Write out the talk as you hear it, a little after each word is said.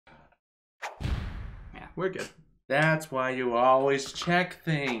we're good. That's why you always check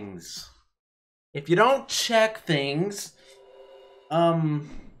things. If you don't check things,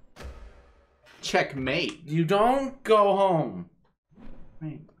 checkmate. you don't go home.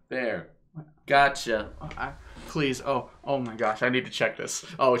 Wait, There. Gotcha. please. Oh my gosh, I need to check this.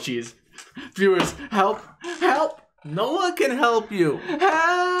 Oh, jeez. Viewers, help! Help! No one can help you.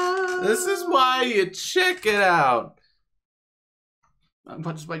 Help! This is why you check it out. I'm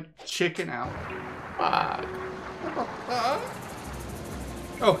just like chicken out. Fuck.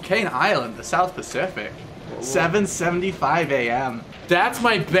 Oh, Kane Island, the South Pacific. 7:75 a.m. That's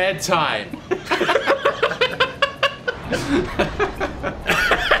my bedtime.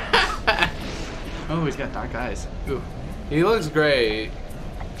 Oh, he's got dark eyes. Ooh. He looks great.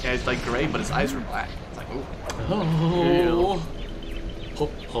 Yeah, it's like gray, but his eyes were black. It's like, ooh. Oh.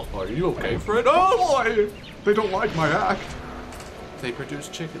 Are you okay, Fred? Oh boy! They don't like my act. They produce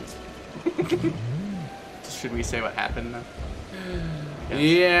chickens. Should we say what happened now?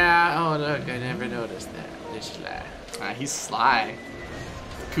 Yeah. Oh look, I never noticed that. They're sly. He's sly.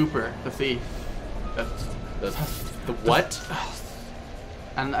 Cooper, the thief. The what?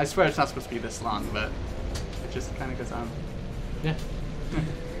 And I swear it's not supposed to be this long, but it just kind of goes on. Yeah.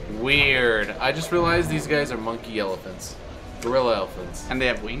 Weird. I just realized these guys are monkey elephants. Gorilla elephants. And they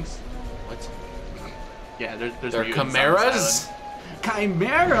have wings? What? Yeah, there's They're mutants on this chimeras? island.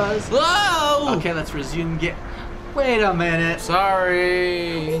 Chimeras? Whoa! Okay, let's resume. Wait a minute.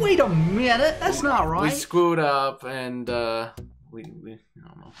 Sorry. Wait a minute. That's not right. We screwed up and we I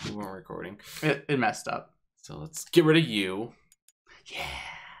don't know. We weren't recording. It messed up. So let's get rid of you. Yeah.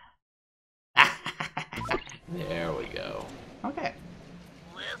 There we go. Okay.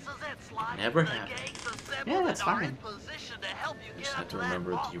 Never happened. Yeah, that's fine. Just have to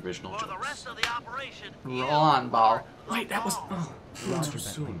remember the original jokes. Roll on, ball. Wait, that was. Oh, that was too Roger,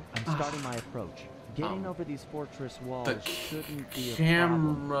 soon. Bentley. I'm starting my approach. Getting over these fortress walls The shouldn't be a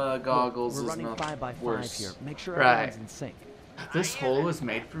camera problem. goggles We're is running not 5x5 worse. here. Make sure Right. everyone's in sync. This hole was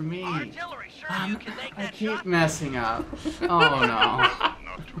made for me. I keep messing up. Oh no. Not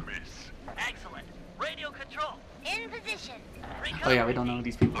to miss. Excellent. Radio control. In position. Oh yeah, we don't know who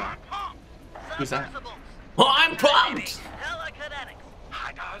these people are. Who's that? Oh, I'm pumped! Telekinetics.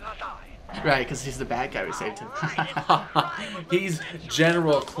 Right, because he's the bad guy we saved him. He's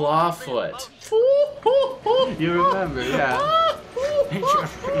General Clawfoot. You remember, yeah.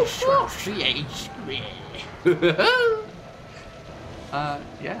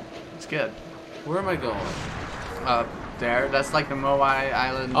 Yeah, it's good. Where am I going? There, that's like the Moai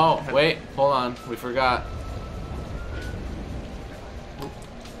Island. Oh, wait, hold on. We forgot.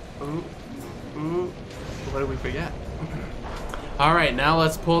 Ooh, ooh. What did we forget? All right, now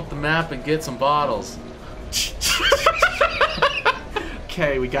let's pull up the map and get some bottles.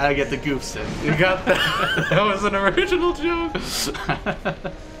 Okay, we gotta get the goofs in. You got that? That was an original joke.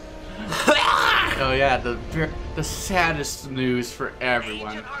 Oh yeah, the saddest news for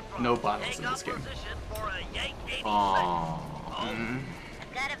everyone. No bottles in this game. Aww.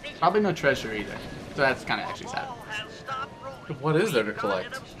 Probably no treasure either. So that's kind of actually sad. What is there to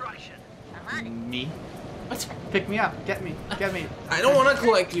collect? Me? What? Pick me up. Get me. Get me. I don't want to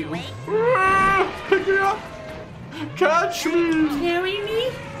collect you. Pick me up. Catch me. Carry me.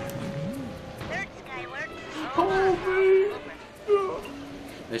 Third Skyward. Hold me.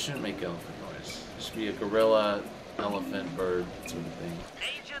 They shouldn't make elephant noise. It should be a gorilla, elephant, bird sort of thing.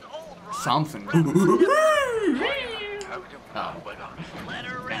 Something. Oh. Let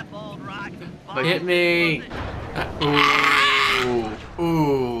her rip, old rock. Hit me! Ooh.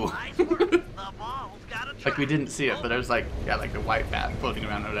 Ooh. The ball's got a Like we didn't see it, but there's like, yeah, like the white bat floating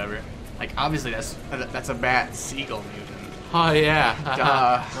around or whatever. Like obviously that's a bat seagull mutant. Oh yeah.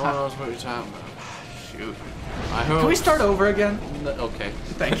 Duh. No one knows what you're talking about. Shoot. I hope. Can we start over again? Okay.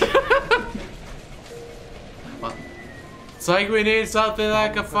 Thank you. Well, It's like we need something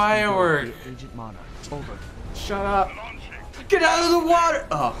like a firework. Agent Monarch. Over. shut up. Get out of the water.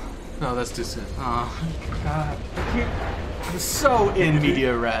 Oh. No, that's too soon. Oh, God. I'm so in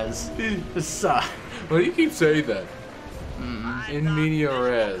media res. This Why do you keep saying that? In media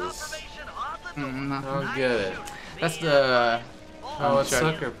res. I don't get it. That's the... Oh, it's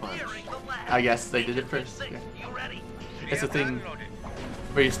sucker punch. I guess they did it first. Yeah. It's a thing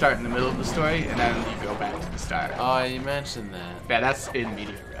where you start in the middle of the story and then you go back to the start. Oh, you mentioned that. Yeah, that's in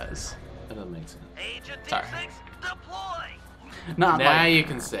media res. That doesn't make sense. Sorry. Not Now like you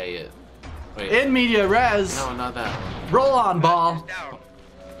can say it. Wait. in media res. No, not that one. Roll on, ball.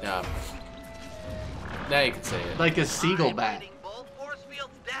 Yeah. Now you can say it. Like a seagull bat.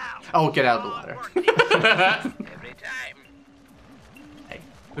 Oh, get out of the water. Hey,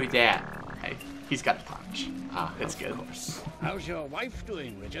 who's that? Hey, he's got a punch. Ah, It's of good. course. How's your wife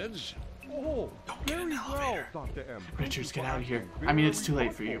doing, Richards? Oh, Get in the elevator. Dr. M. Richards, get out of here. I mean, it's too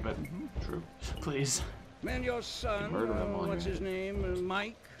late for you, but True. please, And your son, Murder him while what's you're his name,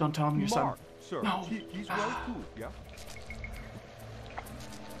 Mike? don't tell him your son. Mark, sir. No. He's well too, yeah?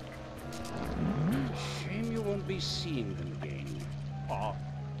 Shame you won't be seeing them again.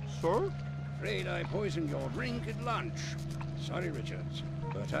 Sir? Afraid I poisoned your drink at lunch. Sorry, Richards,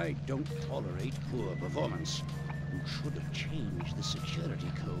 but I don't tolerate poor performance. You should have changed the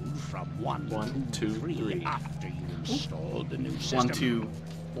security code from 1, 2, 3 after you installed the new system. 1, 2,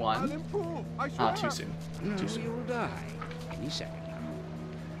 I'll 1. improve, I swear. Too soon. No, Too soon. you'll die any second now.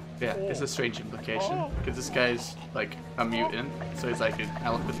 Yeah, it's a strange implication because this guy's like a mutant, so he's like an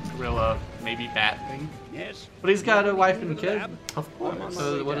elephant, gorilla, maybe bat thing. Yes? But he's got a wife and kid. Of course.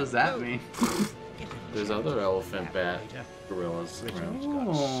 So what does that mean? There's other elephant bat gorillas around.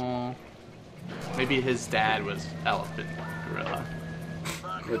 Oh, maybe his dad was elephant gorilla.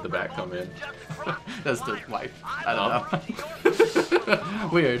 Where'd the bat come in? That's the wife. I don't know.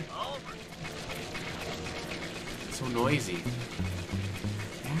 Weird. So noisy.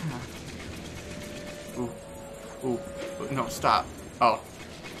 Yeah. Ooh. Ooh. No, stop. Oh.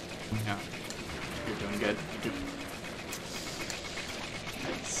 Yeah. You're doing good.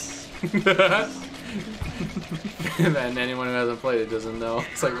 Nice. And anyone who hasn't played it doesn't know.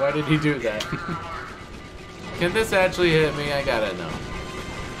 It's like, why did he do that? Can this actually hit me? I gotta know.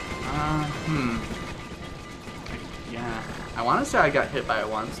 Yeah. I want to say I got hit by it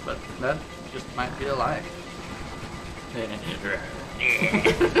once, but that just might be a lie. And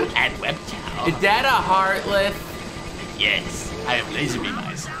reptile. Is that a heartless? Yes, I have laser beam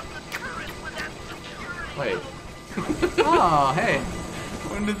eyes. Wait, Oh, hey.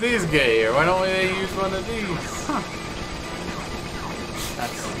 when did these get here? Why don't we use one of these?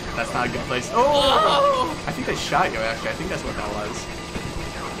 That's not a good place. Oh! I think they shot you, actually. I think that's what that was.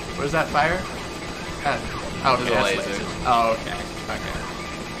 What is that fire? Oh, It's a that's laser. lasers. Oh, okay.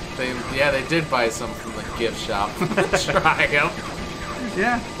 Okay. They did buy some from the gift shop. Try them.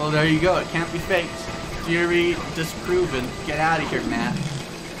 Yeah, well, there you go. It can't be faked. Theory disproven. Get out of here, Matt.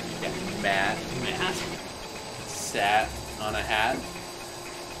 Yeah, Matt sat on a hat.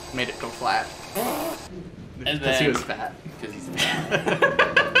 Made it go flat. And Because he then- was fat. Because he's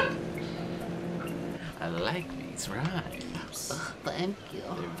fat. I like these rhymes. Thank you.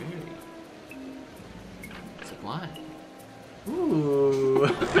 They're very sublime. Ooh.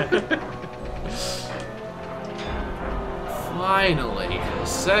 Finally,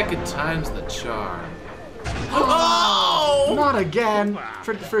 second time's the charm. Oh! Not again.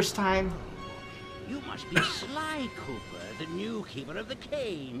 For the first time. You must be Sly Cooper, the new keeper of the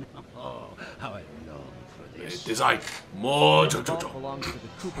cane. Oh, how I long for this. Design more. The vault belongs to the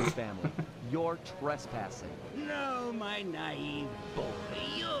Cooper family. You're trespassing. No, my naive boy,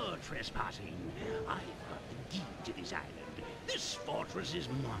 you're trespassing. I've got the deed to this island. This fortress is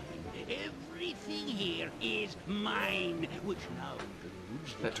mine. Everything here is mine, which now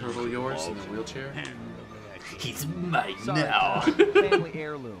includes That turtle yours in the wheelchair? and the way I He's mine Sorry, now. family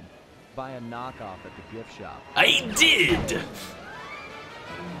heirloom. Buy a knockoff at the gift shop. I did.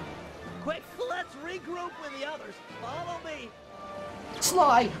 Quick, let's regroup with the others. Follow me.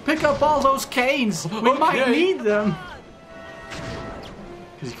 Sly, pick up all those canes. We might need them.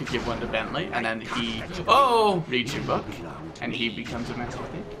 Because you could give one to Bentley, and then he Oh! reads your book, and he becomes a master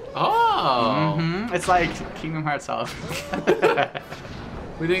thief. Oh! It's like Kingdom Hearts off.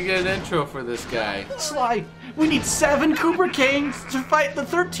 We didn't get an intro for this guy. Sly, we need 7 Cooper Kings to fight the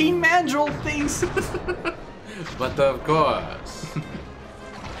 13 mandrill things. But of course.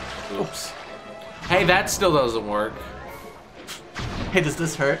 Oops. Hey, that still doesn't work. Hey, does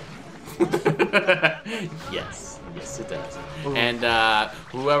this hurt? Yes. Yes, it does. And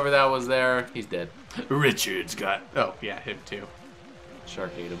whoever that was there, he's dead. Richard's got. Oh, yeah, him too.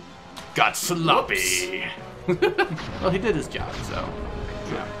 Shark ate him. Got sloppy. Well, he did his job, so.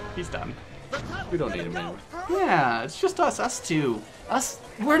 Yeah, he's done. We don't need him anymore. Yeah, it's just us two. Us,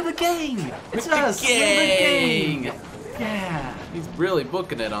 we're the gang. It's We're the us. We're the gang. Yeah, He's really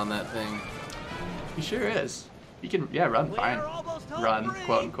booking it on that thing. he sure is. He can, yeah, run fine. We're almost home Run, free.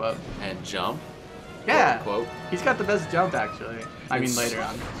 quote unquote. And jump. Yeah, Quote. he's got the best jump actually. I mean, It's- later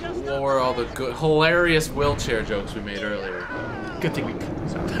on. What were all the good, hilarious wheelchair jokes we made earlier? Good thing we cut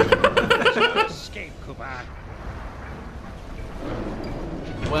this out. escape, Cooper.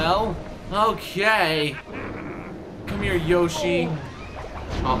 Well, okay. Come here, Yoshi.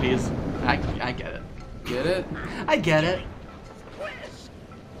 Oh, he is. I get it. Get it? I get it.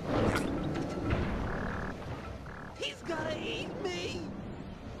 He's gonna eat me.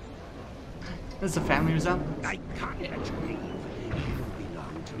 This is a family resemblance. I can't let you leave. You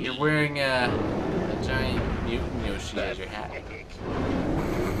belong to me. You're wearing a giant mutant Yoshi as your hat.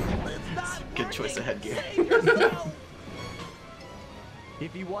 Good choice of headgear. Save yourself.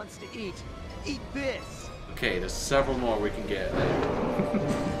 If he wants to eat this. Okay, there's several more we can get.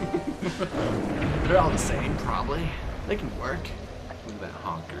 They're all the same, probably. They can work. Look at that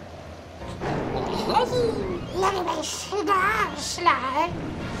honker.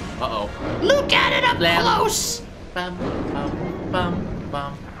 Uh-oh. Look at it up close! Bum, bum, bum,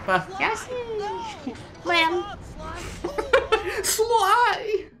 bum, bum. Yes. Slim.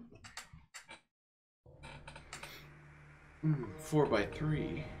 Sly!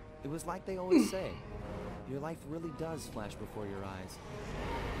 4x3. It was like they always say. Your life really does flash before your eyes.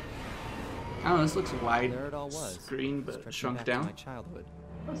 I don't know, this looks wide There it all was. screen, but Stretching shrunk back to down. my childhood.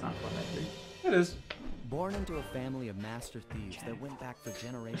 That's not fun, I think. It is. Born into a family of master thieves that went back for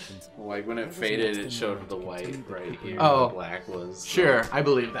generations. Like when it faded, it showed the white right here. Oh. The black was. Sure, I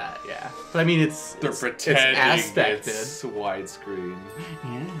believe that, yeah. But I mean, it's Pretending aspected. it's widescreen.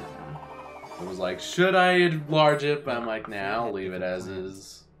 Yeah. It was like, should I enlarge it? But I'm like, nah, I'll leave it as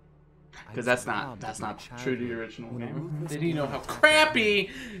is. Because that's not true to the original game. Did he know how crappy?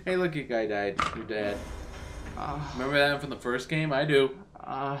 Hey, look, your guy died. Your dad. Remember that from the first game? I do.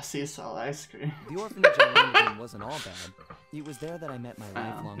 Sea salt ice cream. The orphanage I landed in wasn't all bad. It was there that I met my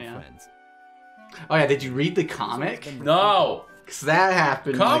lifelong yeah. friends. Oh yeah, did you read the comic? No! Because that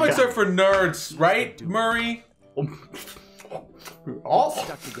happened. Comics are for nerds, right, Murray?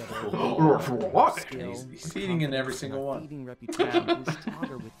 Stuck together. What? He's eating in every single one. Thieving reputation grew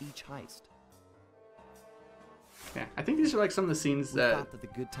stronger with each heist. Yeah, I think these are like some of the scenes We that. thought that the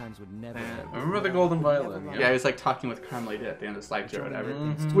good times would never end. Remember the golden violin? Yeah, he was like talking with Carmelita at the end of this lecture or whatever.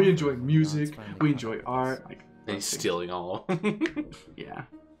 Mhm. We enjoy music. We enjoy art. Like, And he's stealing all. yeah.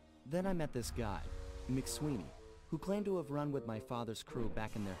 Then I met this guy, McSweeney, who claimed to have run with my father's crew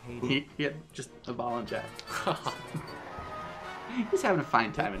back in their heyday. He had just a volunteer. He's having a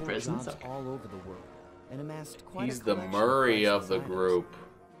fine time in They prison. pulled So. jobs all over the world and amassed quite He's a the collection Murray of priceless the items. group.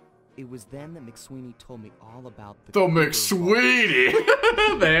 It was then that McSweeney told me all about the The Cooper Vault.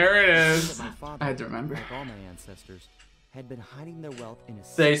 McSweetie! There it That is. my father, I had to remember. like all my ancestors, had been hiding their wealth in a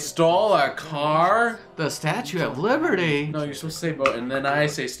They secret stole place a for car? The Statue of Liberty. No, you're supposed to say boat, and then I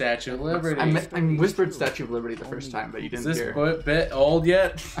say Statue of Liberty. I whispered Statue of Liberty the first time, but you Is didn't this hear. bit old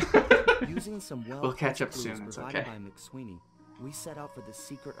yet? Using some We'll catch up clues soon, it's provided okay. by McSweeney, we set out for the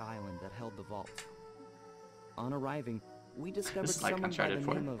secret island that held the vault. On arriving, we discovered This is like someone by the Uncharted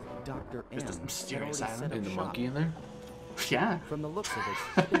 4. name of Dr. M. Just this had mysterious already island. set up And the shop. monkey in there? Yeah. From the looks of it,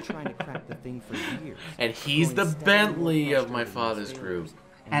 he's been trying to crack the thing for years. And he's growing the steadily Bentley more of my frustrated father's with his group. failures.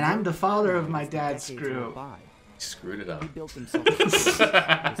 And I'm the father of as my the dad's decades went group. by, He screwed it up. he built himself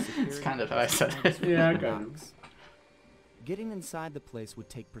a It's kind of how I said it. Yeah, I got it. Getting inside the place would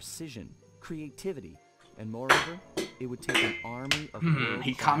take precision, creativity, and moreover, it would take an army of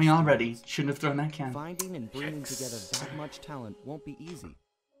He caught me world-class already. students. Shouldn't have thrown that can. Finding and bringing together that much talent won't be easy.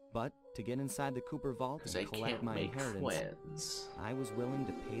 But to get inside the Cooper Vault Because I and collect can't my make inheritance, friends. I was willing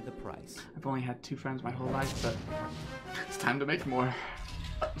to pay the price. I've only had 2 friends my whole life, but it's time to make more.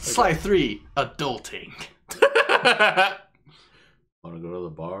 Slide 3, adulting. Want to go to the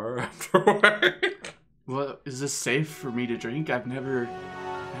bar after work? Well, is this safe for me to drink? I've never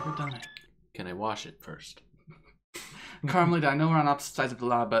done it. Can I wash it first? Carmelita, I know we're on opposite sides of the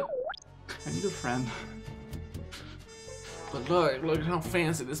law, but I need a friend. But look how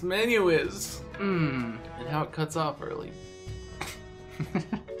fancy this menu is. Mmm. And how it cuts off early.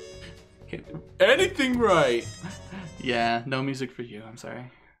 Can't do anything right. Yeah, no music for you, I'm sorry.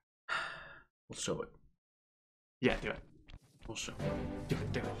 We'll show it. Yeah, do it. We'll show it. Do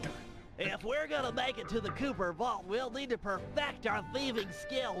it, do it, do it. If we're gonna make it to the Cooper Vault, we'll need to perfect our thieving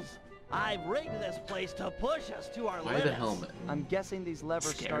skills. I've rigged this place to push us to our Why limits. the helmet? I'm guessing these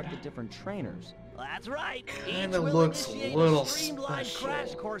levers Scared. start the different trainers. That's right. Kinda Each will looks a initiate little streamlined special.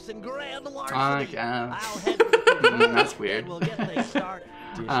 crash course in grand larceny. I guess. I'll head to the Cooper Vault, That's weird. and we'll get things started.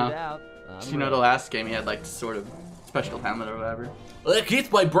 Dish Oh. it out. You know the last game he had like sort of special helmet or whatever. It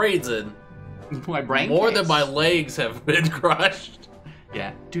keeps my brains in. My brain More case. than my legs have been crushed.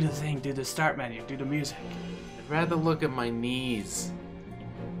 Yeah, do the thing, do the start menu, do the music. I'd rather look at my knees.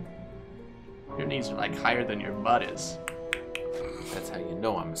 Your knees are like higher than your butt is. That's how you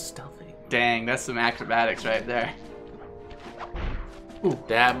know I'm stealthy. Dang, that's some acrobatics right there. Ooh,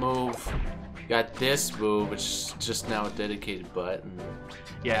 that move. Got this move, which is just now a dedicated button.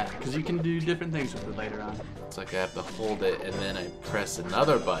 Yeah, because you can do different things with it later on. It's like I have to hold it and then I press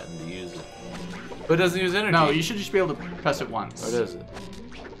another button to use it. But it doesn't use energy. No, you should just be able to press it once. Or does it?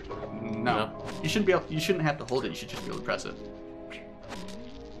 No. You shouldn't be able, you shouldn't have to hold it. You should just be able to press it.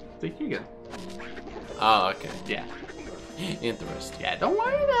 See, you're good. Oh, okay. Yeah. Interesting. Yeah, don't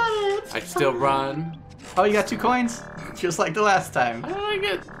worry about it. I can still run. Oh, you got 2 coins? Just like the last time. How did I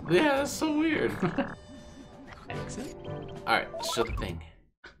get? Yeah, that's so weird. Exit. Alright, show the thing.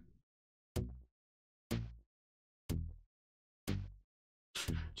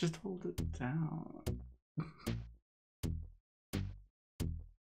 Just hold it down.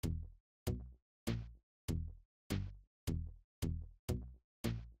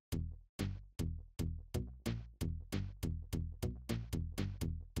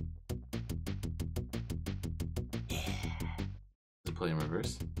 Play in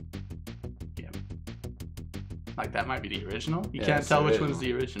reverse. Yeah. Like that might be the original. You Yeah, can't it's tell the which one's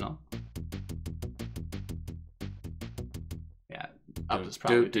the original. Yeah, up is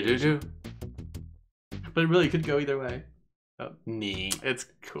probably the original. But it really could go either way. Oh, Neat. it's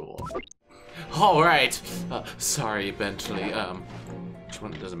cool. All right. Sorry, Bentley. Which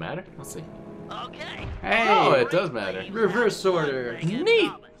one? Does it matter? Let's see. Okay. Hey, Oh, it does matter. reverse order.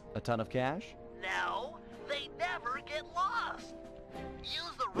 Neat. A ton of cash? No, they never get lost. Use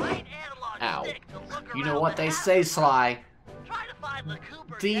the right analog Ow. stick to look You know around what the they house. say, Sly. Try to find the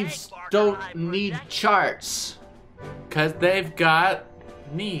Cooper Thieves gang marker don't I need projected. charts. Cause they've got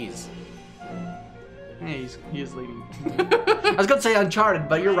knees. Hey, he's leading. I was gonna say Uncharted,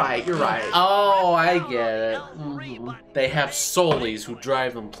 but you're right. You're right. Oh, I get it. They have soulies who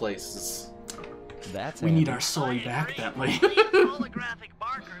drive them places. That's We need handy. our Sully back, Bentley. These holographic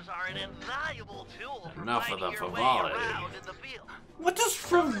markers are an invaluable tool for Enough of finding the your way frivolity. around in the field. What does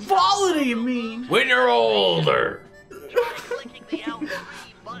frivolity mean? When you're older. Try clicking the L3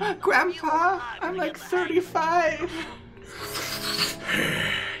 button a few Grandpa, times I'm to like get the hang of it. 35.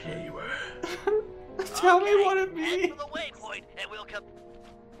 Yeah, you were. Tell me Okay, what it head means. for the waypoint and we'll come.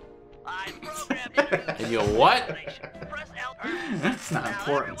 I programmed it to And you what? Press L. That's not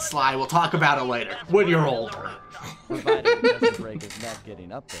important, Sly. We'll talk about it later. When you're older. Provided he doesn't break his neck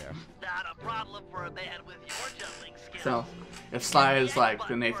getting up there. Not a problem for a man with your jumping skills. So, if Sly is like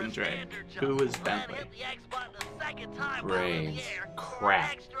the Nathan Drake, who is Bentley? Brains.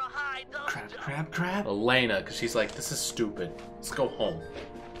 Crap. Crap. Elena, because she's like, this is stupid. Let's go home.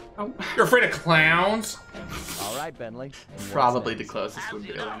 Oh. You're afraid of clowns? All right, Bentley. What's Probably the next? closest would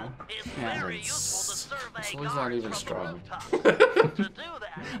be Elena. Yeah. It's always not even strong.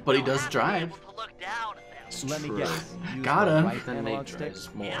 But he does drive. Let me True. guess. Use Got the him. right Then Nate analog stick? drives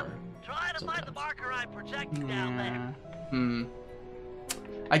more. Try to find the marker I projected down there. Yeah.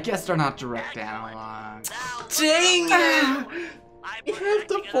 I guess they're not direct analogs. Dang it! You have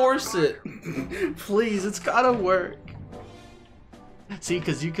to force it. Please, it's gotta work. See,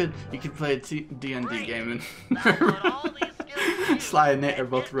 because you could play a D&D game and Sly and Nate are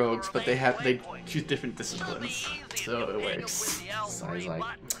both rogues, but they choose different disciplines, so it works. Sly's like,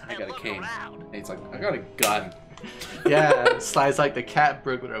 I got a cane. Nate's like, I got a gun. Yeah, Sly's like the cat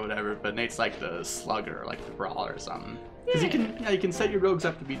burglar or whatever, but Nate's like the slugger, or like the brawler or something. Because you can set your rogues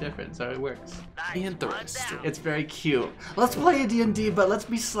up to be different, so it works. Interesting. It's very cute. Let's play a D&D, but let's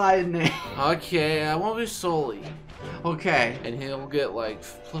be Sly and Nate. Okay, I won't be Sully. Okay. And he'll get like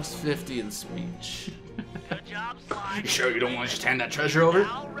plus 50 in speech. Good job, Sly. You sure you don't want to just hand that treasure over?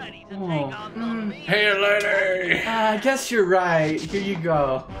 Now ready to Oh, take on the Hey, lady! I guess you're right. Here you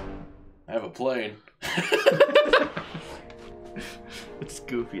go. I have a plane. It's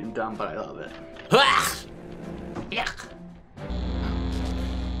goofy and dumb, but I love it. Yuck!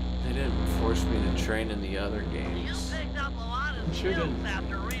 They didn't force me to train in the other You games. picked up a lot of Sure skills did.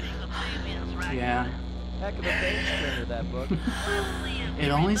 after reading the previous record. Yeah. Heck of a page turner, that book. Let's see if It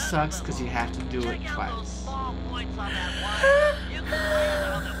you only remember sucks them. because you have to do it Check out those twice. small points on that wire. You can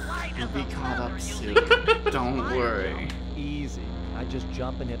land on them light You'll as be a caught feather up using soon. Don't worry. Easy. I just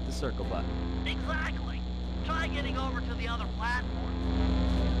jump and hit the circle button. Exactly. Try getting over to the other platform.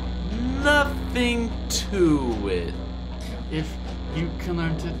 Nothing to it. If you can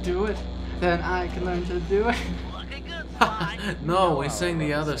learn to do it, then I can learn to do it. Looking good, Sly. No, we Wow, sang the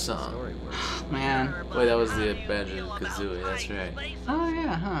how other the song. story works. Man. Wait, that was the Banjo-Kazooie, that's right. Oh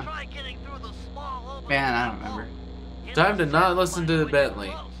yeah, huh? Try getting through the small opening Man, I in don't the wall. remember. Hit Time the to not set listen button to when you're Bentley.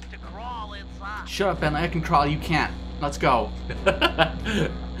 close to crawl inside. Shut up, Bentley. I can crawl. You can't. Let's go.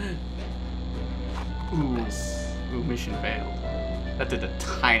 Ooh, mission failed. That did the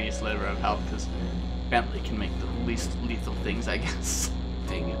tiniest sliver of help because Bentley can make the least lethal things, I guess.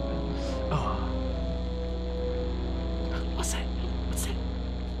 Dang it. Oh. What's that? What's that?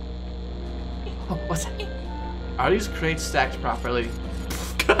 Oh, what's that? Are these crates stacked properly?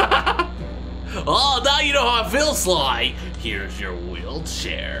 Oh, now you know how I feel, Sly. Here's your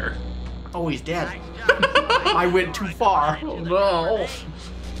wheelchair. Oh, he's dead. Nice job. I went too far. Oh no!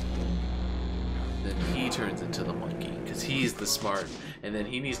 Then he turns into the monkey because he's the smart, and then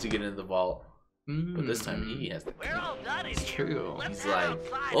he needs to get into the vault. But this time he has the key. We're all done in It's here. true. Let's He's head like,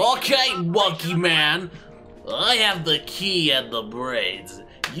 outside and okay, get some monkey celebration. man, I have the key and the braids.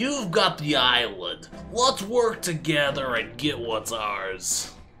 You've got the island. Let's work together and get what's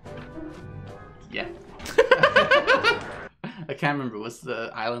ours. Yeah. I can't remember. What's the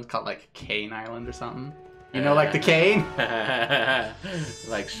island called? Like Cane Island or something? You know, like the cane?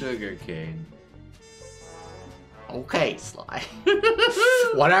 Like sugar cane. Okay, Sly.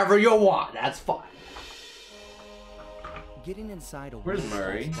 Whatever you want, that's fine. Getting inside a Where's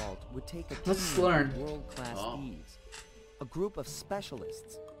Murray? vault would take a Let's team learn. of world-class Oh. thieves. A group of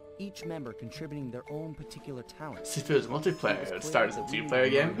specialists, each member contributing their own particular talent. See, if it was multiplayer, it would start as a 2-player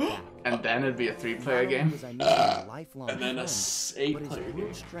game, and then it'd be a 3-player game. And then a 8-player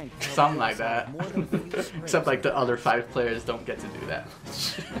game. Something like that. Except like the other 5 players don't get to do that.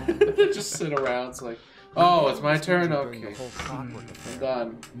 They just sit around. It's like, oh, it's my turn. Okay,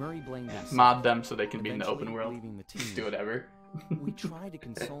 done. Murray blamed himself, Mod them so they can be in the open eventually world. leaving the team. Just do whatever. We tried to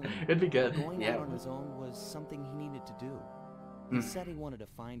console him. It'd be good. Going Yeah. out on his own was something he needed to do. He said he wanted to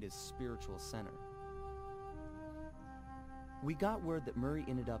find his spiritual center. We got word that Murray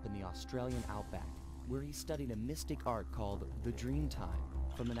ended up in the Australian outback, where he studied a mystic art called the Dreamtime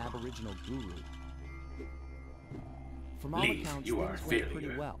from an Aboriginal guru. From all Leave, accounts, you are things went pretty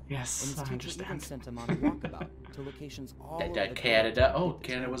failure. well. Yes, and his I teacher understand. even sent him on a walkabout to locations all over the globe. Canada. Oh,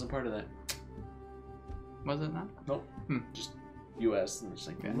 Canada wasn't part of that. Was it not? Nope. Just U.S. and just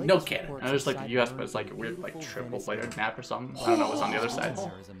like The no latest Canada. reports I know there's like the cite US, Murray but it's like a in weird like beautiful triple Venice, player Italy. map or something. I don't know what's on the other side.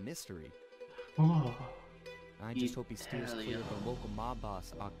 There is a mystery. Oh. I just hope he steers clear Italian. of the local mob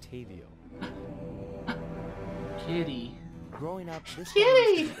boss, Octavio. Kitty. Growing up, this guy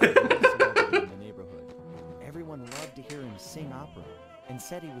used to be a real celebrity in the neighborhood. Everyone loved to hear him sing opera and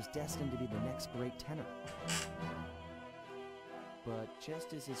said he was destined to be the next great tenor. But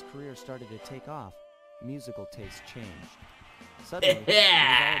just as his career started to take off, musical tastes changed. Suddenly, it was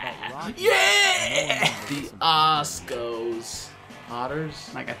all about rock. Yeah! The Oscars. Otters?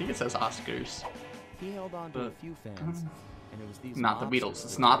 Like I think it says Oscars. He held on to a But- few fans, and it was these Not the mobsters Beatles.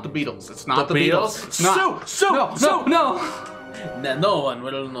 It's that not the made him Beatles. It's not The the Beatles? Beatles. It's not. So- No. No one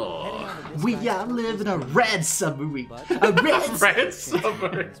will Heading know. onto this We guy's are tour living was a great, red submarine. but A red Red something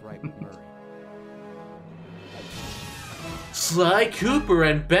submarine. was right with Murray. Sly Cooper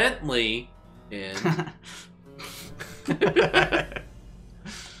and Bentley in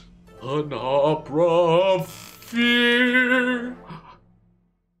an opera of fear.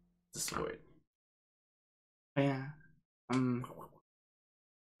 The story. Yeah. Man,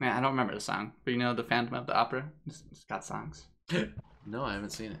 I don't remember the song, but you know the Phantom of the Opera. It's got songs. No, I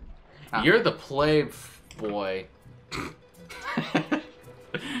haven't seen it. Oh. You're the play boy.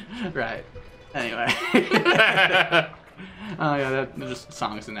 Right. Anyway. Oh yeah, there's just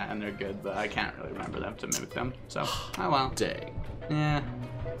songs in that, and they're good, but I can't really remember them to mimic them. So, oh well. Dang. Yeah.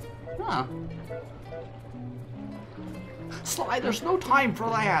 Oh. Sly, there's no time for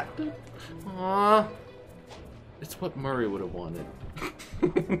that. Aww. It's what Murray would have wanted.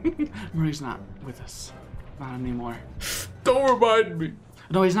 Murray's not with us. Not anymore. Don't remind me.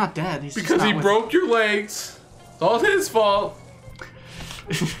 No, he's not dead. He's just Because not he with- broke your legs. It's all his fault.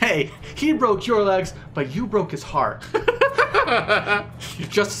 Hey, he broke your legs, but you broke his heart. You're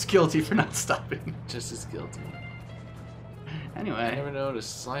just as guilty for not stopping. Just as guilty. I Anyway, never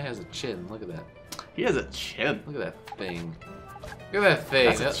noticed. Sly has a chin. Look at that. he has a chin. Look at that thing. Look at that thing.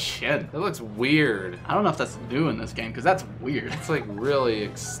 That's a That, chin. that looks weird. I don't know if that's new in this game, because that's weird. It's like really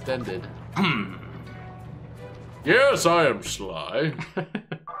extended. Yes, I am Sly.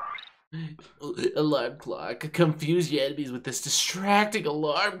 Alarm clock. Confuse your enemies with this distracting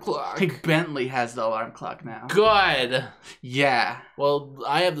alarm clock. I think Bentley has the alarm clock now. God. Yeah. Well,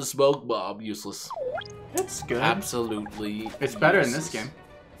 I have the smoke bomb. Useless. It's good. Absolutely. It's better in useless. this game.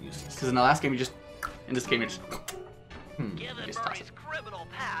 Useless. Because in the last game, in this game, you just... Given Just toss Murray's it. criminal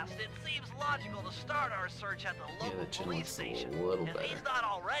past, it seems logical to start our search at the Yeah, local that chin police looks a station. little If better. he's not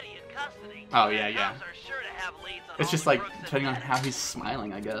already in custody, Oh, then yeah, yeah. cops are sure to have leads on It's all just the like, crooks and depending on dead. how he's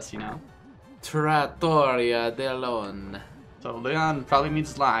smiling, I guess, you know? Trattoria dell'On. So Leon probably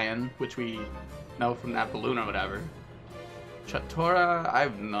meets Lion, which we know from that balloon or whatever. Trattora, I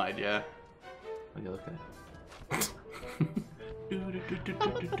have no idea. Look at it.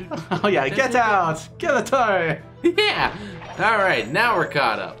 Oh yeah, get out! Get a toy! Yeah. All right, now we're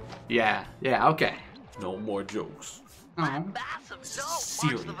caught up. Yeah, okay. No more jokes. That Oh. massive This is dome marks the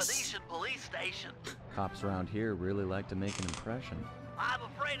serious. Venetian police station. Cops around here really like to make an impression. I'm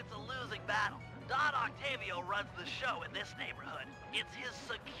afraid it's a losing battle. Don Octavio runs the show in this neighborhood. It's his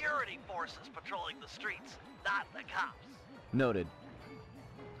security forces patrolling the streets, not the cops. Noted.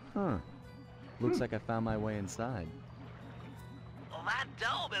 Huh. Looks like I found my way inside. Well, that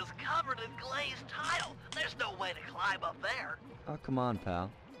dome is covered in glazed tile. There's no way to climb up there. Oh, come on,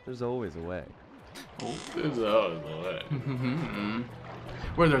 pal. There's always a way. There's always a way.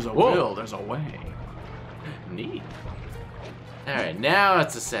 Where there's a will, there's a way. Neat. Alright, now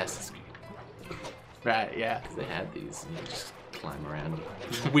it's Assassin's Creed. Right, yeah. They had these and you just climb around.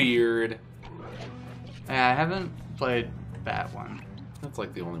 Weird. Yeah, I haven't played that one. That's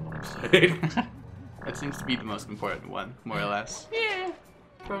like the only one I've played. That seems to be the most important one, more or less. Yeah.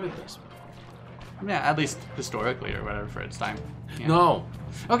 Probably this one. Yeah, at least historically or whatever for its time. Yeah. No.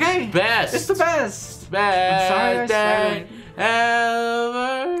 Okay. Best. It's the best. Best I'm sorry I day said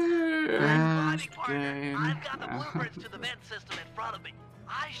ever. Mighty partner, I've got the blueprints to the vent system in front of me.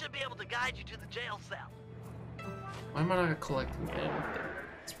 I should be able to guide you to the jail cell. Why am I not collecting anything?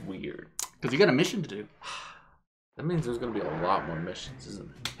 It's weird. Because you got a mission to do. That means there's gonna be a lot more missions, isn't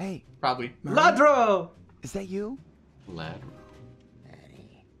it? Hey, Probably. Mom? Ladro! is that you? Lad.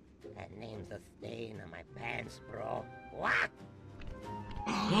 Daddy, that name's a stain on my pants, bro. What?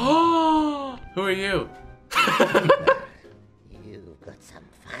 Who are you? You've got some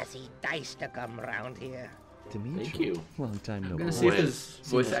fuzzy dice to come around here. Dimitri. Thank you. Long time no I'm gonna see. see if Wait. his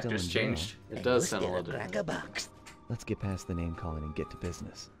See voice what's actor's still in jail. changed. It does still sound a little crack different. a box. Let's get past the name calling and get to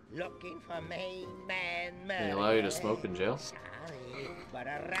business. Looking for main man They allow you to smoke in jail? Sorry, but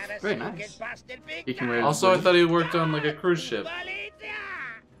a rather Very soon nice. get busted big You can time. wear Also, I thought he worked on like a cruise ship.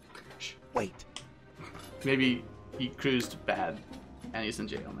 Wait. Maybe he cruised bad and he's in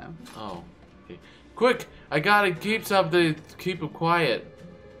jail now. Oh. Okay. Quick! I gotta keep something. Keep him quiet.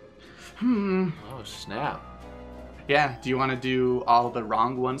 Oh snap! Yeah, do you want to do all the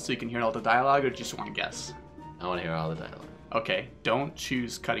wrong ones so you can hear all the dialogue, or do you just want to guess? I want to hear all the dialogue. Okay, don't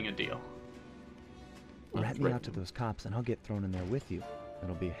choose cutting a deal. Rat me out to those cops and I'll get thrown in there with you.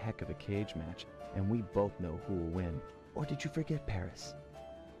 It'll be a heck of a cage match, and we both know who will win. Or did you forget Paris?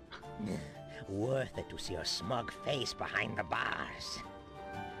 Worth it to see your smug face behind the bars.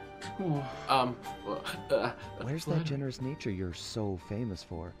 Where's that generous nature you're so famous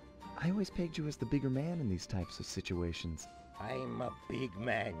for? I always pegged you as the bigger man in these types of situations. I'm a big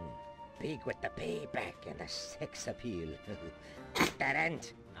man. Big with the payback and the sex appeal. That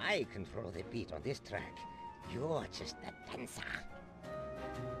end, I control the beat on this track. You're just a dancer.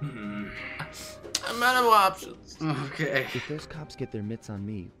 I'm out of options. Okay. If those cops get their mitts on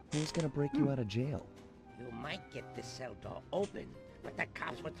me, who's gonna break you out of jail? You might get the cell door open, but the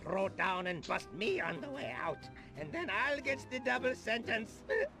cops would throw down and bust me on the way out. And then I'll get the double sentence.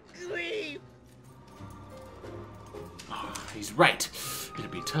 Grief! Oh, he's right.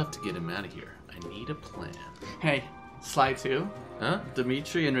 It'd be tough to get him out of here. I need a plan. Hey, Sly 2. Huh?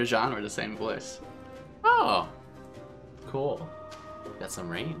 Dimitri and Rajan were the same voice. Oh. Cool. Got some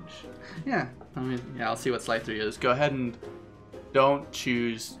range. Yeah, I'll see what Sly 3 is. Go ahead and don't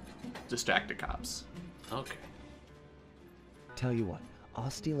choose distract the cops. Okay. Tell you what, I'll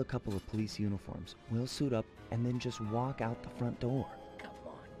steal a couple of police uniforms. We'll suit up and then just walk out the front door. Come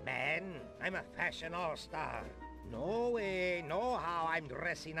on, man. I'm a fashion all-star. No way, no how I'm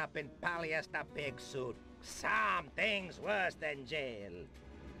dressing up in polyester pig suit. Something's worse than jail.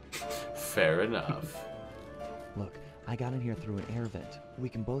 Fair enough. Look, I got in here through an air vent. We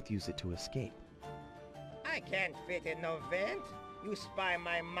can both use it to escape. I can't fit in no vent. You spy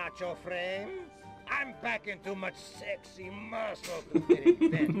my macho frame? I'm packing too much sexy muscle to fit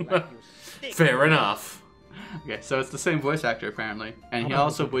in vent like you stick. Fair enough. Okay, so it's the same voice actor apparently, and How he about we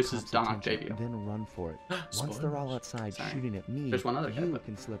also get the voices cops' Don attention Octavio. and then run for it. Once they're all outside Sorry. shooting at me, There's one other guy, you but-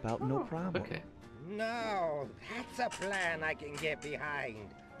 can slip out no problem. Okay. No, that's a plan I can get behind.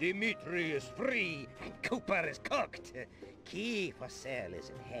 Dimitri is free and Cooper is cooked. Key for sale is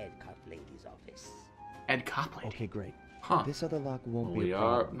in head cop lady's office. Ed Copley. Okay, great. Huh. This other lock won't We be a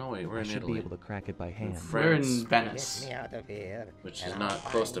are. problem. No wait, we're I in should Italy. be able to crack it by hand. We're in France, Venice. Get me out of here. which and is I'll not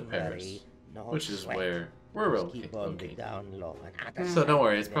close to find Paris. Murray. No Which is sweat. where we're Just okay. keep on the Okay. down low. And other So don't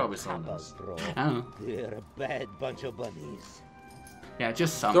worry, sides it's probably than someone couples, else. bro. I don't know. They're a bad bunch of bunnies. Yeah,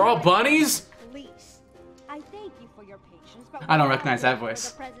 just some. They're all bunnies. Police. I thank you for your patience, but I don't we're recognize now that ready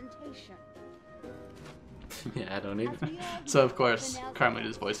voice. for the presentation. Yeah, I don't either. As we all So of do, course, Vanellope-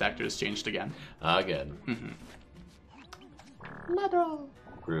 Carmelita's voice actor has changed again. Again.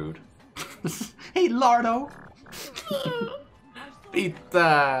 Rude. Hey, Lardo.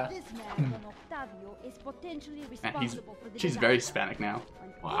 Pizza. This man, Don Octavio, is potentially Man, responsible for the she's very disaster. Hispanic now.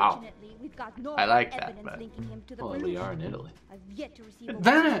 Wow. Fortunately, we've got no I like that, evidence but- linking him to the Well, we pollution. are in Italy. I've yet to receive a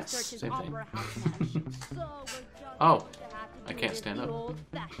Venice! warrant to search his Same thing. opera house mansion. So we're just Oh, going to have to I do can't this stand the up.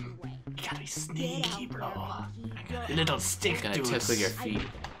 old-fashioned way. You gotta be Get sneaky, out bro. there and keep your Little eyes stick Gonna to tickle your feet.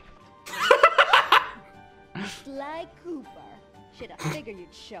 Sly Cooper. Should have figured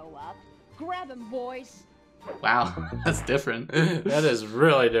you'd show up. Grab him, boys. Wow, that's different. That is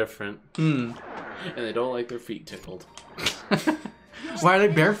really different. Hmm. And they don't like their feet tickled. Why are they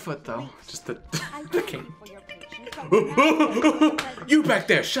barefoot though? Just the. I thank you for your patience, but we're now going You back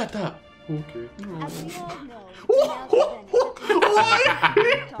there, shut up. Okay. As we all know,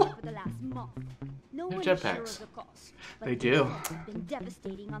 for the last month. No They're one is sure jetpacks. of the cause, but They the do. effects have been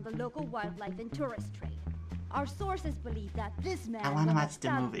devastating on the local wildlife and tourist trade. Our sources believe that this man I wanna Don watch the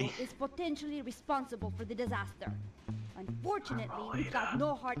Octavio, movie. is potentially responsible for the disaster. Unfortunately, we've got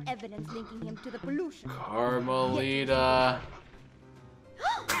no hard evidence linking him to the pollution. Carmelita.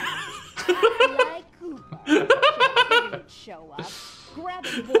 Like Cooper. Should have figured you'd show up. Grab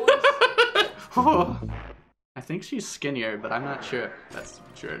him, boys. Oh. I think she's skinnier, but I'm not sure if that's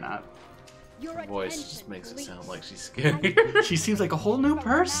true or not. Your Her voice attention, just makes it please. sound like she's skinny. She seems like a whole new We're now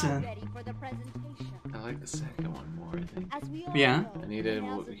person. ready for the presentation. I like the second one more, I think. As we all Yeah. know, I need to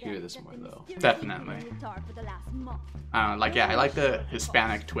Now's hear events this have more, been though. mysteriously Definitely. put in the dark for the last month. I don't know, like, yeah, I like the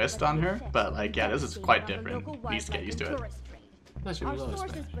Hispanic twist on her, but like, yeah, this is quite different. Needs to get used to it. That should Our be low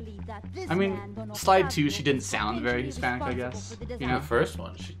sources Hispanic. believe that this I mean, man, Don Slide 2, Octavio, she didn't is sound very potentially Hispanic, I responsible guess. for the You The know, disaster. first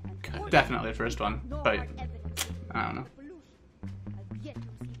one, she kind of. definitely the first one, No but hard evidence I don't know. of pollution. I've yet to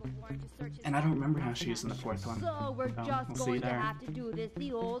receive a warrant to search his And I don't remember how house she's in the fourth one. So we're Oh, just we'll see going to there. have to do this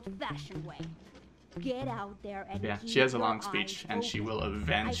the old-fashioned way. Get out there and Yeah, keep she has a your long speech, eyes and she open. will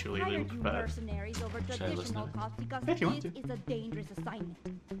eventually I've hired loop, you but mercenaries over I listen traditional to it? costs because If you want this to. is a dangerous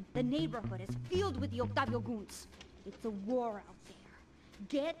assignment. The neighborhood is filled with the Octavio goons. It's a war out there.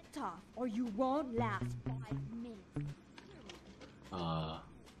 Get tough, or you won't last 5 minutes. Oh.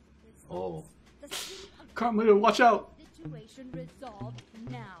 The city of Carmelita, watch out! situation resolved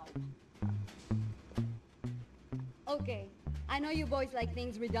now. Okay, I know you boys like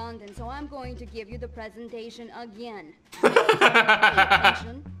things redundant, so I'm going to give you the presentation again. Pay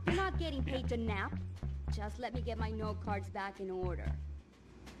attention. You're not getting paid to nap. Just let me get my note cards back in order.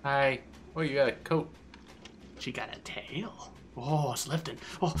 Hi. Oh, you got a coat. She got a tail. Oh, it's lifting.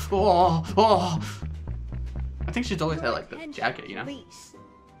 Oh, oh, oh. I think she's always had like the Attention, jacket, you know? please.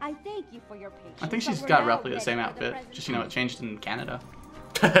 I thank you for your patience. I think she's but we're got now roughly the ready same for outfit. Just, you know, it changed in Canada.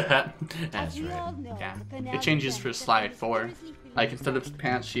 That's As we right. all know, Yeah. the canal It changes for descent has Slide been 4. mysteriously filled Like, with instead of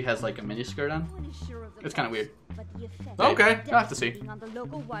pants, she has like a mini skirt on. No one is sure of the It's kinda cause, weird. but the effects Okay. are You'll have to see. devastating on the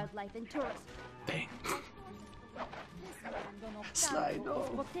local wildlife and tourists. Dang. Slide Slide, no.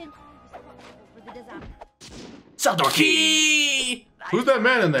 for the disaster. Cell door key! Who's that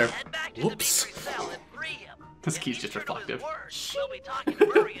man in there? Head back to Whoops. Dimitri's cell and free him. This If key's he's just true to his reflective. word, we'll be talking to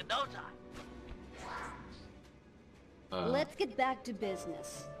Murray in no time. Let's get back to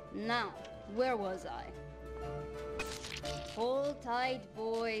business. Now, where was I? Hold tight,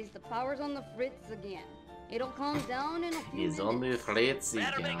 boys. The power's on the fritz again. It'll calm down in a few He's on the minutes. fritzy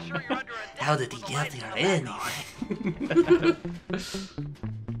Better make gun. sure you're under a How desk did he with the get lights there in the anyway?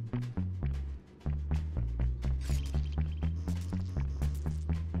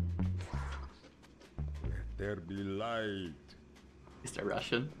 There be light. Is there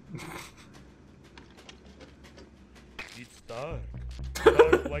Russian? It's dark.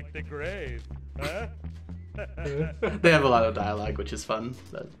 Dark like the grave, huh? They have a lot of dialogue, which is fun.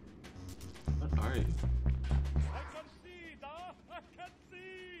 But What are you? I can see, da! I can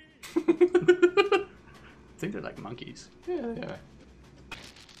see! I think they're like monkeys. Yeah, they are.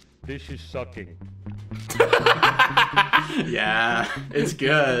 This is sucking. Yeah, it's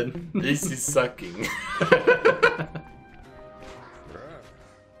good. This is sucking.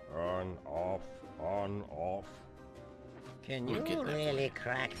 On, off, on, off. Can you get that really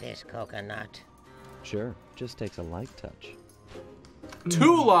crack this coconut? Sure, just takes a light touch. 2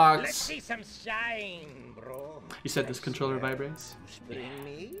 Let's locks. see some shine, bro. You said this controller vibrates? Spring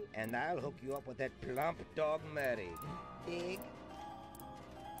me, and I'll hook you up with that plump dog Murray. Dig?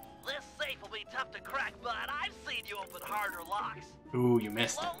 This safe will be tough to crack, but I've seen you open harder locks. Ooh, you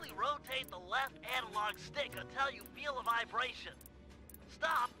missed it. Slowly rotate the left analog stick until you feel a vibration.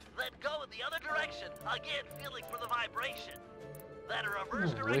 Stop, then go in the other direction, again feeling for the vibration. Then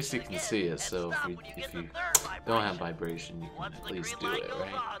reverse At least direction you can again, see it, and so stop if when you, get if the you third vibration. don't have vibration, you can Once at the least green do light it, goes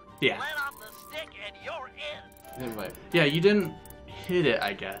right? on, Yeah. let off the stick and you're in. Then vi- Yeah, you didn't hit it,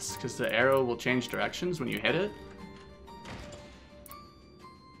 I guess, because the arrow will change directions when you hit it.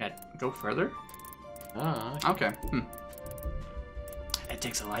 Yeah, go further? Ah, Okay. It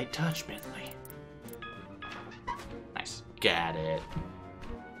takes a light touch, Bentley. Nice. Got it.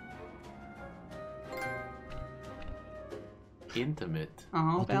 Intimate. Oh,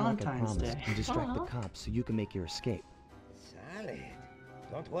 I'll do like I Valentine's promised Day. and distract the cops so you can make your escape. Solid.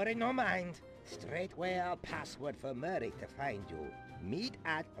 Don't worry, no mind. Straightway our password for Murray to find you. Meet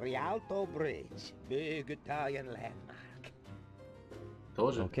at Rialto Bridge. Big Italian landmark.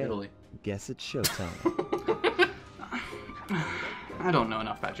 Told you, Okay, Italy. guess it's showtime. I don't know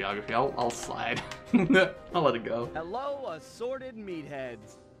enough about geography. I'll slide. I'll let it go. Hello, assorted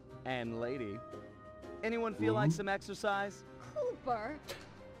meatheads. And lady. Anyone feel like some exercise? Cooper,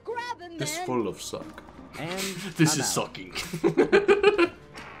 grab him, This man. full of suck. And This I'm is out. sucking.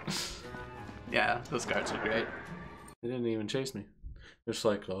 Yeah, those guards are great. They didn't even chase me. Just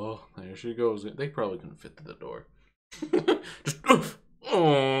like, oh, there she goes. They probably couldn't fit through the door. Just,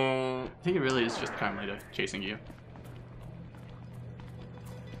 oh. I think it really is just Carmelita chasing you.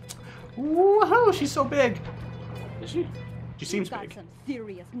 Woohoo! She's so big. Is she? She seems You've got big. some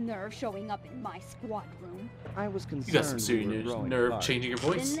serious nerve showing up in my squad room. I was concerned You got some we serious were growing nerve apart. changing your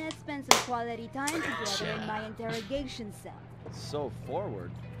voice. Then let's spend some quality time together in my interrogation cell. So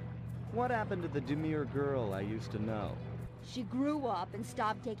forward. What happened to the demure girl I used to know? She grew up and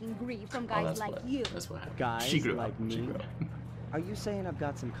stopped taking grief from Oh, guys that's like what, you. That's what happened. Guys She grew like up. me? She grew up. Are you saying I've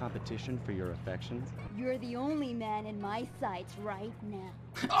got some competition for your affections? You're the only man in my sights right now.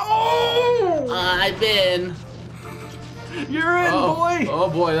 Oh! I've been. You're in, boy! Oh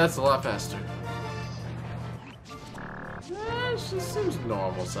boy, that's a lot faster. She seems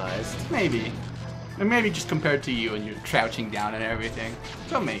normal sized. Maybe. And maybe just compared to you and you're crouching down and everything.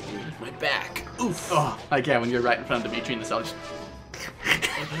 So maybe. My back. Oof. Oh, like yeah, when you're right in front of Dimitri in the cell. Just...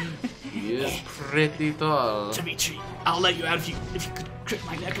 He is pretty tall. Dimitri, I'll let you out if you could crack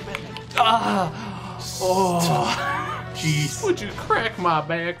my neck a bit. Ah! Oh! Jeez. Would you crack my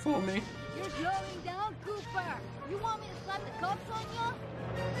back for me? You're slowing down, Cooper. You want me to slap the cuffs on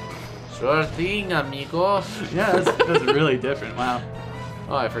you? Sure thing, amigo. Yeah, that's really different. Wow.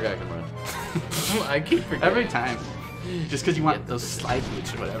 Oh, I forgot I can run. I keep forgetting. Every time. Just because you want those slide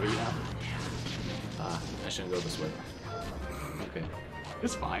boots or whatever, you know. I shouldn't go this way. Okay.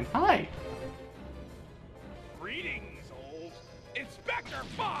 It's fine. Hi. Greetings, old Inspector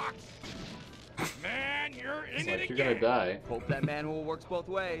Fox. Man, you're in It's it like you're again. gonna die. Hope that manhole works both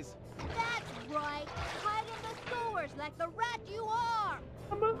ways. That's right. Hide in the sewers like the rat you are.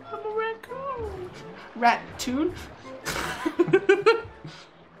 I'm a raccoon. Rat-toon?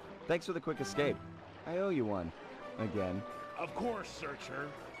 Thanks for the quick escape. I owe you one. Again. Of course, Searcher.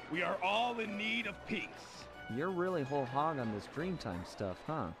 We are all in need of peace. You're really whole hog on this Dreamtime stuff,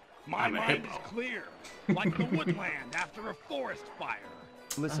 huh? My I'm a mind hippo. is clear, like the woodland after a forest fire.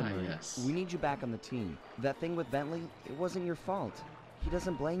 Listen, Ah, Marie, yes. we need you back on the team. That thing with Bentley, it wasn't your fault. He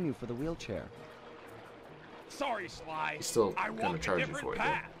doesn't blame you for the wheelchair. Sorry, Sly. He's still I gonna walk a charge you different for it, though.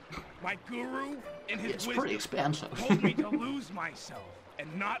 path. My guru, in his It's wisdom, pretty expensive. told me to lose myself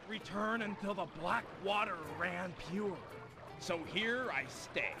and not return until the black water ran pure. So here I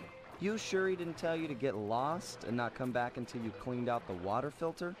stay. You sure he didn't tell you to get lost and not come back until you cleaned out the water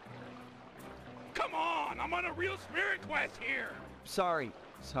filter? Come on, I'm on a real spirit quest here. Sorry.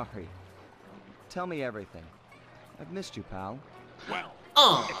 Tell me everything. I've missed you, pal. Well,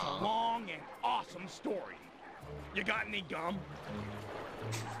 it's a long and awesome story. You got any gum?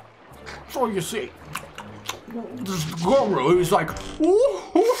 So you see, this guru is like, ooh,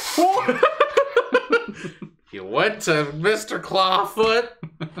 ooh, ooh. You went to Mr. Clawfoot?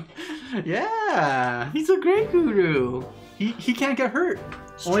 Yeah, he's a great guru. He can't get hurt.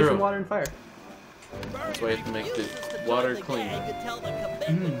 It's Only true. from water and fire. That's why you have to make the water clean. You can tell the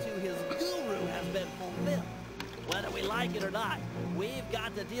commitment to his guru has been fulfilled. Whether we like it or not, we've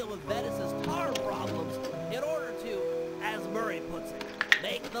got to deal with Venice's tar problems in order to, as Murray puts it,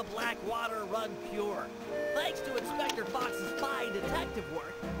 make the black water run pure. Thanks to Inspector Fox's fine detective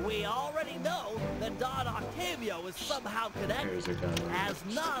work, we already know that Don Octavio is somehow connected. Here's a gun. As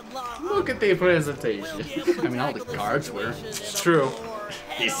non-law Look at the presentation. we'll be able to I mean, all the tackle guards were. situation in It's a true. more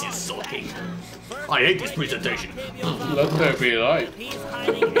This head-on is sucking. fashion. First, I hate this break into presentation. Octavio's Let there be light. If he's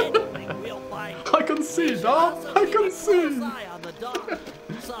hiding anything, we'll find it. I can see, We dog. should I also can keep a see. close eye on the dog.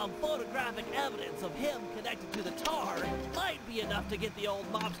 Some photographic evidence of him connected to the tar might be enough to get the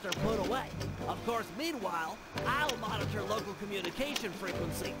old mobster put away. Of course, meanwhile, I'll monitor local communication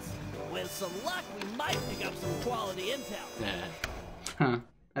frequencies. With some luck, we might pick up some quality intel. Yeah. Huh.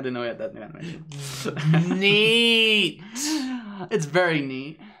 I didn't know he had that new animation. Neat. It's very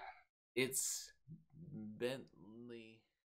neat. It's Bentley.